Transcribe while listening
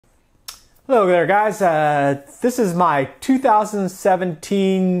Hello there guys, this is my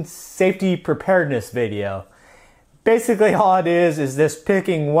 2017 safety preparedness video. Basically all it is this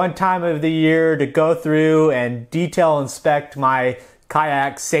picking one time of the year to go through and detail inspect my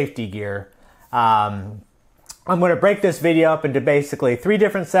kayak safety gear. I'm going to break this video up into basically three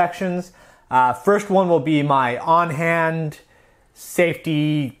different sections. First one will be my on-hand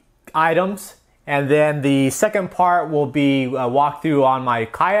safety items, and then the second part will be a walkthrough on my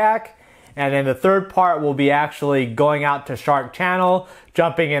kayak. And then the third part will be actually going out to Shark Channel,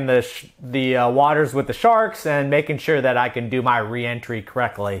 jumping in the waters with the sharks and making sure that I can do my re-entry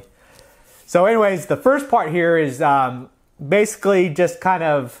correctly. So anyways, the first part here is basically just kind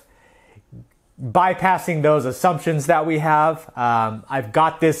of bypassing those assumptions that we have. I've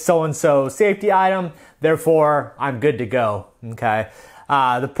got this so-and-so safety item, therefore I'm good to go, okay?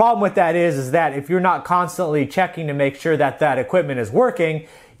 The problem with that is that if you're not constantly checking to make sure that that equipment is working,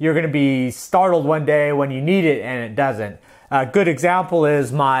 you're going to be startled one day when you need it and it doesn't. A good example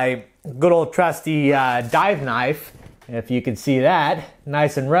is my good old trusty dive knife. If you can see that,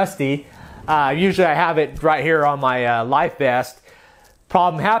 nice and rusty. Usually I have it right here on my life vest.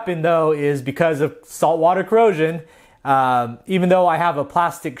 Problem happened though is because of saltwater corrosion, even though I have a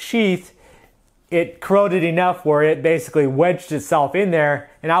plastic sheath, it corroded enough where it basically wedged itself in there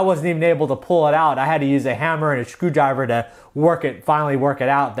and I wasn't even able to pull it out. I had to use a hammer and a screwdriver to finally work it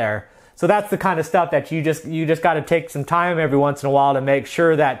out there. So that's the kind of stuff that you just got to take some time every once in a while to make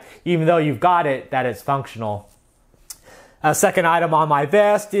sure that even though you've got it, that it's functional. Second item on my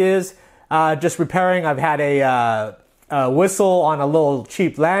vest is just repairing. I've had a whistle on a little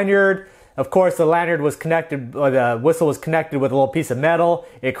cheap lanyard. Of course, the lanyard was connected, or the whistle was connected with a little piece of metal.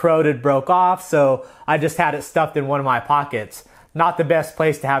 It corroded, broke off, so I just had it stuffed in one of my pockets. Not the best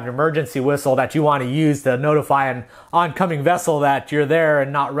place to have an emergency whistle that you want to use to notify an oncoming vessel that you're there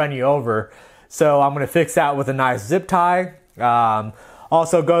and not run you over. So I'm going to fix that with a nice zip tie.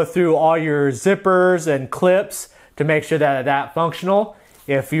 Also go through all your zippers and clips to make sure that that's functional.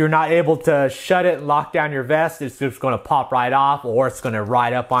 If you're not able to shut it and lock down your vest, it's just going to pop right off or it's going to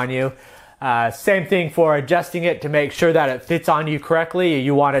ride up on you. Same thing for adjusting it to make sure that it fits on you correctly.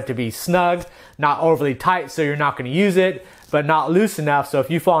 You want it to be snug, not overly tight so you're not going to use it, but not loose enough so if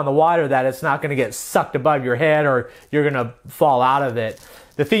you fall in the water that it's not going to get sucked above your head or you're going to fall out of it.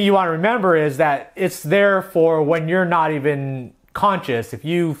 The thing you want to remember is that it's there for when you're not even conscious. If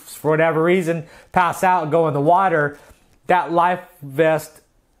you, for whatever reason, pass out and go in the water, that life vest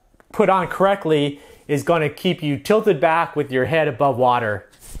put on correctly is going to keep you tilted back with your head above water.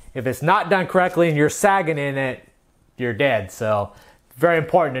 If it's not done correctly and you're sagging in it, you're dead. So very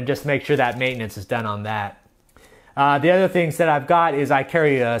important to just make sure that maintenance is done on that. The other things that I've got is I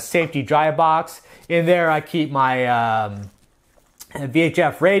carry a safety dry box. In there I keep my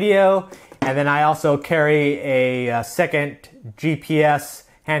VHF radio, and then I also carry a second GPS,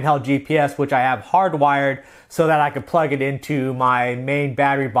 handheld GPS, which I have hardwired so that I can plug it into my main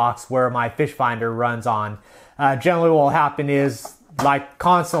battery box where my fish finder runs on. Generally what will happen is, like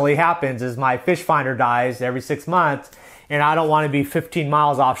constantly happens, is my fish finder dies every 6 months and I don't want to be 15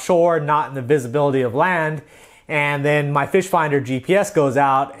 miles offshore, not in the visibility of land, and then my fish finder GPS goes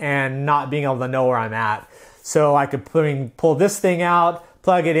out and not being able to know where I'm at. So I could pull this thing out,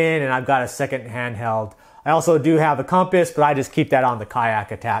 plug it in, and I've got a second handheld. I also do have a compass, but I just keep that on the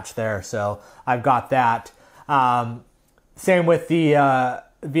kayak attached there, so I've got that. Same with the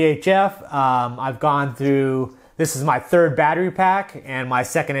VHF. I've gone through, this is my third battery pack and my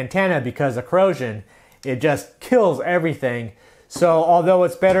second antenna because of corrosion. It just kills everything. So although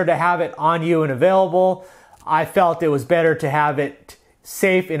it's better to have it on you and available, I felt it was better to have it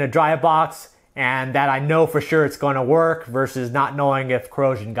safe in a dry box and that I know for sure it's going to work versus not knowing if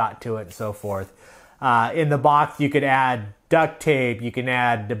corrosion got to it and so forth. In the box you could add duct tape, you can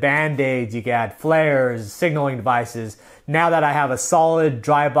add the band-aids, you can add flares, signaling devices. Now that I have a solid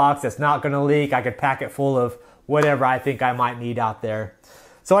dry box that's not going to leak, I could pack it full of whatever I think I might need out there.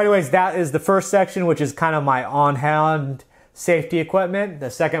 So anyways, that is the first section, which is kind of my on-hand safety equipment. The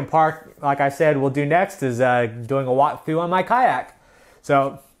second part, like I said, we'll do next is doing a walkthrough on my kayak.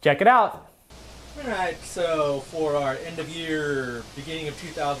 So check it out. Alright, so for our end of year, beginning of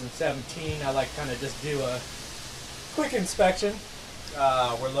 2017, I like to kind of just do a quick inspection.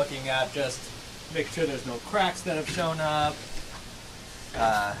 We're looking at just make sure there's no cracks that have shown up.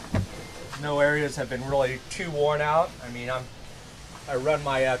 No areas have been really too worn out. I mean, I run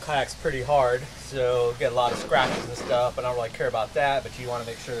my kayaks pretty hard, so get a lot of scratches and stuff, but I don't really care about that. But you want to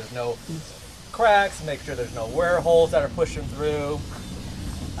make sure there's no cracks, make sure there's no wear holes that are pushing through.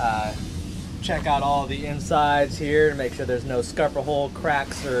 Check out all the insides here to make sure there's no scupper hole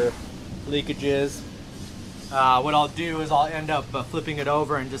cracks or leakages. What I'll do is I'll end up flipping it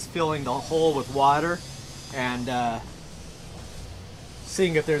over and just filling the hole with water and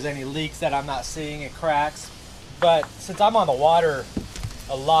seeing if there's any leaks that I'm not seeing and cracks. But since I'm on the water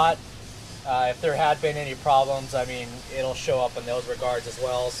a lot, if there had been any problems, I mean, it'll show up in those regards as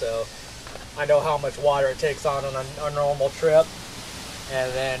well. So I know how much water it takes on a normal trip.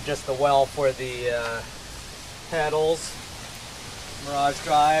 And then just the well for the pedals, Mirage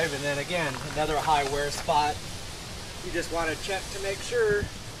drive, and then again, another high wear spot. You just want to check to make sure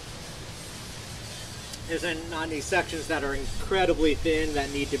there's not any sections that are incredibly thin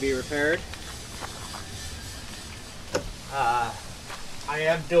that need to be repaired. I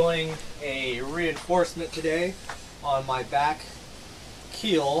am doing a reinforcement today on my back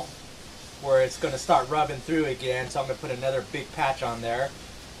keel where it's going to start rubbing through again, so I'm going to put another big patch on there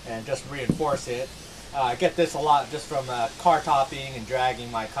and just reinforce it. I get this a lot just from car topping and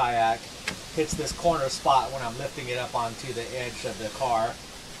dragging my kayak. Hits this corner spot when I'm lifting it up onto the edge of the car.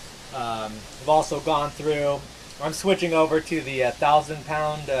 I've also gone through, I'm switching over to the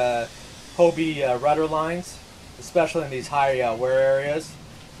 1,000-pound Hobie rudder lines, especially in these high wear areas.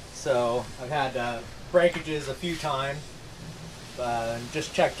 So I've had breakages a few times.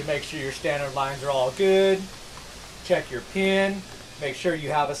 Just check to make sure your standard lines are all good. Check your pin. Make sure you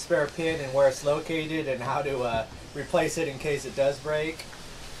have a spare pin and where it's located and how to replace it in case it does break.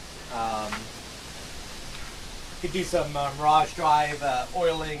 You could do some Mirage drive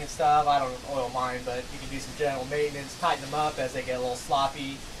oiling and stuff. I don't oil mine, but you can do some general maintenance, tighten them up as they get a little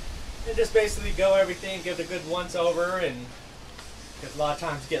sloppy, and just basically go everything, give it a good once over, and because a lot of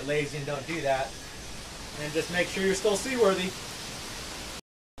times you get lazy and don't do that, and just make sure you're still seaworthy.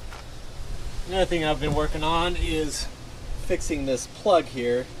 Another thing I've been working on is fixing this plug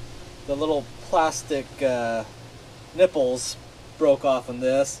here. The little plastic nipples broke off on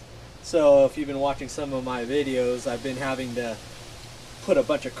this. So if you've been watching some of my videos, I've been having to put a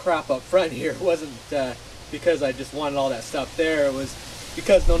bunch of crap up front here. It wasn't because I just wanted all that stuff there. It was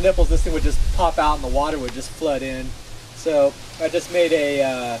because no nipples, this thing would just pop out and the water would just flood in. So I just made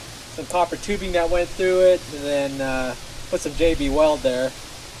some copper tubing that went through it, and then put some JB weld there.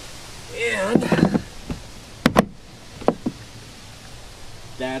 And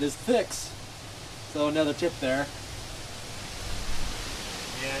that is fixed. So another tip there.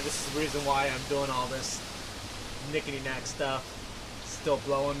 Yeah, this is the reason why I'm doing all this nickety-knack stuff. It's still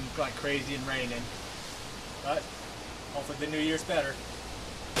blowing like crazy and raining. But hopefully the new year's better.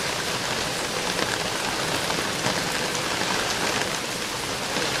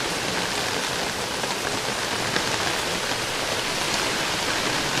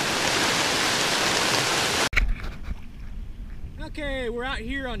 Okay, we're out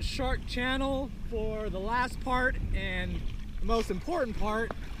here on Shark Channel for the last part and the most important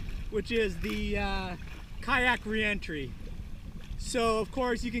part, which is the kayak re-entry. So of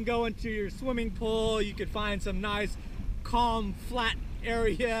course you can go into your swimming pool, you could find some nice calm flat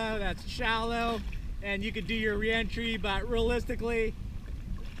area that's shallow and you could do your re-entry, but realistically,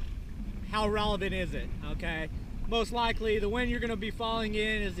 how relevant is it? Okay, most likely the wind you're going to be falling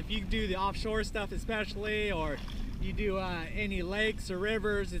in is if you do the offshore stuff especially, or you do any lakes or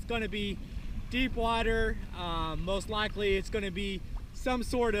rivers. It's going to be deep water. Most likely it's going to be some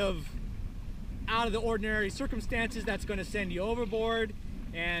sort of out of the ordinary circumstances that's going to send you overboard,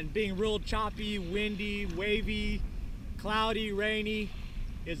 and being real choppy, windy, wavy, cloudy, rainy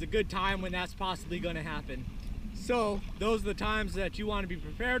is a good time when that's possibly going to happen. So those are the times that you want to be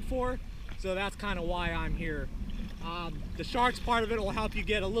prepared for. So that's kind of why I'm here. The sharks part of it will help you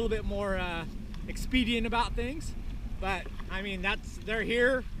get a little bit more expedient about things. But I mean, they're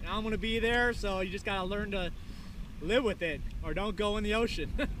here and I'm gonna be there, so you just gotta learn to live with it or don't go in the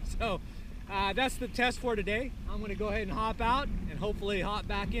ocean. So that's the test for today. I'm gonna go ahead and hop out and hopefully hop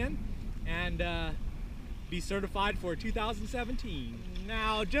back in and be certified for 2017.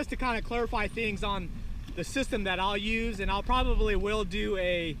 Now, just to kind of clarify things on the system that I'll use, and I'll probably will do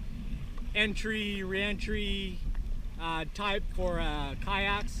a entry, re-entry type for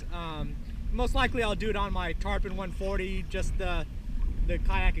kayaks. Most likely I'll do it on my Tarpon 140, just the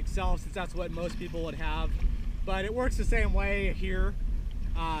kayak itself, since that's what most people would have. But it works the same way here.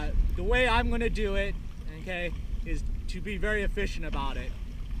 The way I'm going to do it, okay, is to be very efficient about it.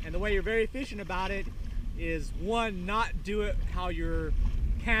 And the way you're very efficient about it is, one, not do it how your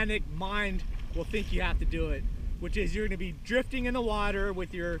panicked mind will think you have to do it, which is you're going to be drifting in the water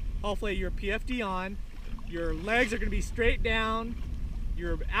with hopefully your PFD on. Your legs are going to be straight down.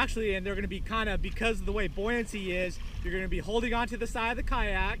 And they're going to be kind of, because of the way buoyancy is, you're going to be holding onto the side of the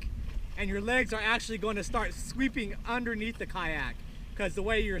kayak, and your legs are actually going to start sweeping underneath the kayak, because the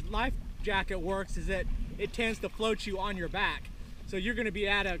way your life jacket works is that it tends to float you on your back. So you're going to be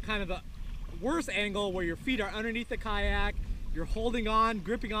at a kind of a worse angle where your feet are underneath the kayak, you're holding on,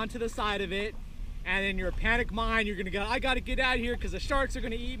 gripping onto the side of it, and in your panic mind, you're going to go, I got to get out of here because the sharks are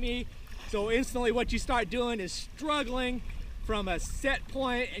going to eat me. So instantly what you start doing is struggling from a set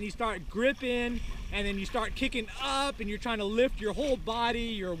point, and you start gripping, and then you start kicking up, and you're trying to lift your whole body,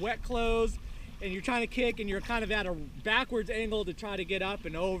 your wet clothes, and you're trying to kick, and you're kind of at a backwards angle to try to get up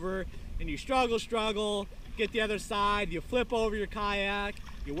and over, and you struggle, get the other side, you flip over your kayak,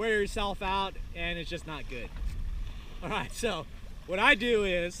 you wear yourself out, and it's just not good. All right, so what I do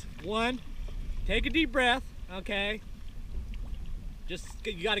is, one, take a deep breath, okay?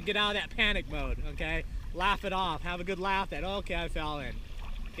 You got to get out of that panic mode, okay? Laugh it off, have a good laugh that, okay, I fell in.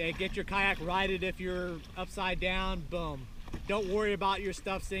 Okay, get your kayak righted if you're upside down, boom. Don't worry about your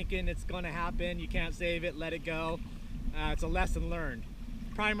stuff sinking, it's gonna happen, you can't save it, let it go. It's a lesson learned.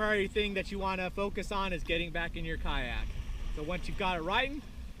 Primary thing that you wanna focus on is getting back in your kayak. So once you've got it righted,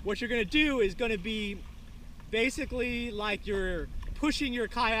 what you're gonna do is gonna be basically like you're pushing your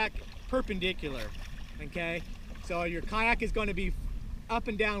kayak perpendicular, okay? So your kayak is gonna be up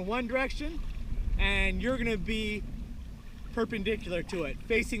and down one direction, and you're gonna be perpendicular to it,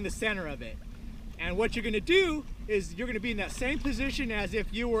 facing the center of it. And what you're gonna do is you're gonna be in that same position as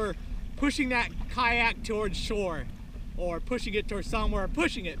if you were pushing that kayak towards shore, or pushing it towards somewhere,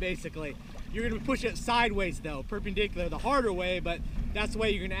 pushing it basically. You're gonna push it sideways though, perpendicular, the harder way, but that's the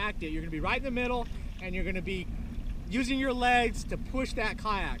way you're gonna act it. You're gonna be right in the middle, and you're gonna be using your legs to push that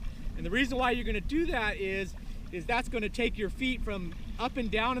kayak. And the reason why you're gonna do that is that's gonna take your feet from up and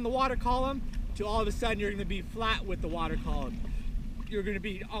down in the water column to all of a sudden you're gonna be flat with the water column. You're gonna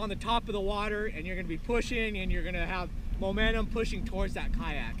be on the top of the water, and you're gonna be pushing, and you're gonna have momentum pushing towards that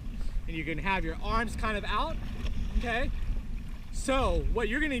kayak. And you're gonna have your arms kind of out, okay? So what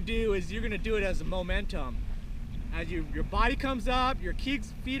you're gonna do is you're gonna do it as a momentum. As your body comes up, your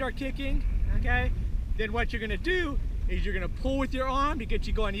feet are kicking, okay? Then what you're gonna do is you're gonna pull with your arm to get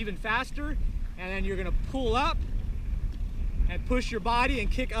you going even faster, and then you're gonna pull up and push your body and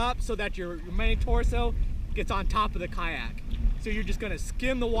kick up so that your main torso gets on top of the kayak. So you're just gonna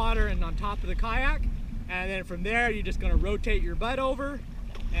skim the water and on top of the kayak, and then from there you're just gonna rotate your butt over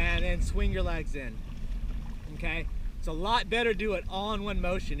and then swing your legs in, okay? It's a lot better to do it all in one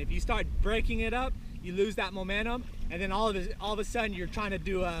motion. If you start breaking it up, you lose that momentum, and then all of a sudden you're trying to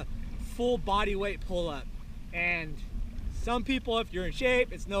do a full body weight pull up. And some people, if you're in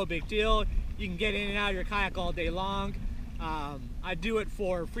shape, it's no big deal. You can get in and out of your kayak all day long. I do it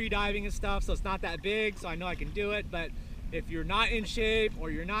for free diving and stuff, so it's not that big, so I know I can do it. But if you're not in shape or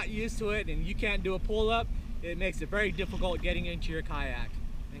you're not used to it and you can't do a pull-up, it makes it very difficult getting into your kayak.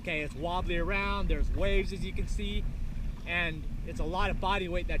 Okay, it's wobbly around, there's waves as you can see, and it's a lot of body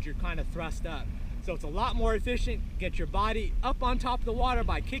weight that you're kind of thrust up. So it's a lot more efficient. Get your body up on top of the water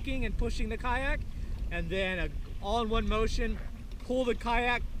by kicking and pushing the kayak, and then all in one motion, pull the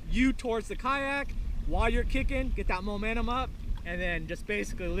kayak, you towards the kayak, while you're kicking, get that momentum up, and then just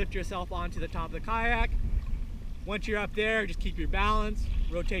basically lift yourself onto the top of the kayak. Once you're up there, just keep your balance,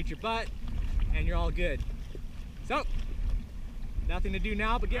 rotate your butt, and you're all good. So, nothing to do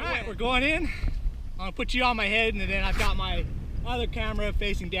now but get wet. We're going in. I'm gonna put you on my head, and then I've got my other camera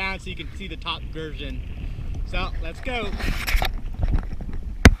facing down so you can see the top version. So, let's go.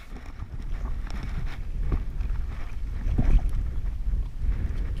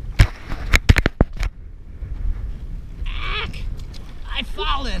 I've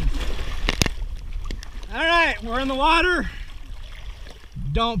fallen. All right, we're in the water.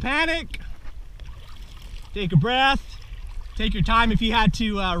 Don't panic. Take a breath. Take your time if you had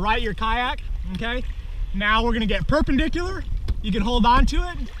to right your kayak, okay? Now we're gonna get perpendicular. You can hold on to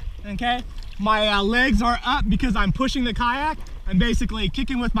it, okay? My legs are up because I'm pushing the kayak. I'm basically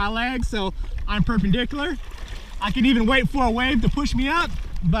kicking with my legs, so I'm perpendicular. I can even wait for a wave to push me up,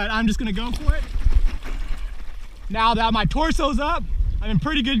 but I'm just gonna go for it. Now that my torso's up, I'm in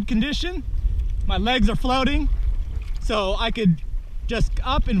pretty good condition. My legs are floating, so I could just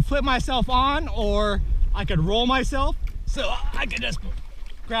up and flip myself on, or I could roll myself. So I could just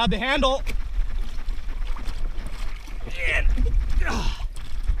grab the handle and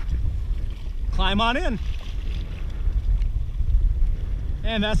climb on in.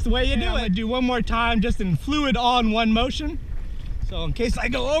 And that's the way you do it. I'm gonna do one more time just in fluid all in one motion. So in case I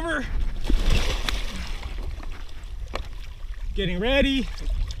go over, getting ready,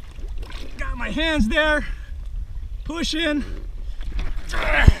 got my hands there, pushing,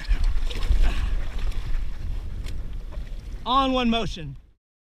 all in one motion.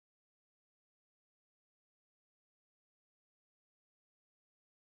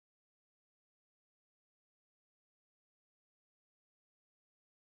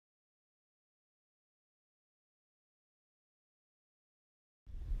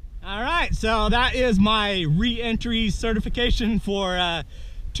 All right, so that is my re-entry certification for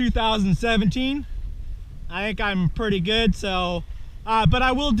 2017. I think I'm pretty good, so but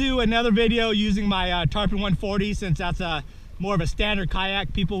I will do another video using my Tarpon 140, since that's more of a standard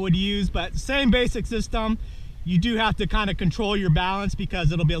kayak people would use, but same basic system. You do have to kind of control your balance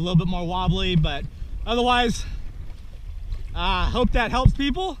because it'll be a little bit more wobbly, but otherwise, hope that helps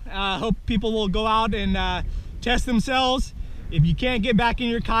people. Hope people will go out and test themselves. If you can't get back in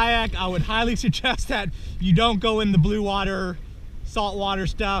your kayak, I would highly suggest that you don't go in the blue water, saltwater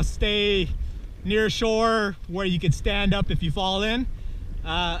stuff. Stay near shore where you could stand up if you fall in.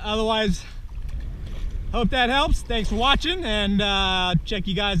 Otherwise, hope that helps. Thanks for watching, and check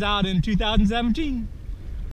you guys out in 2017.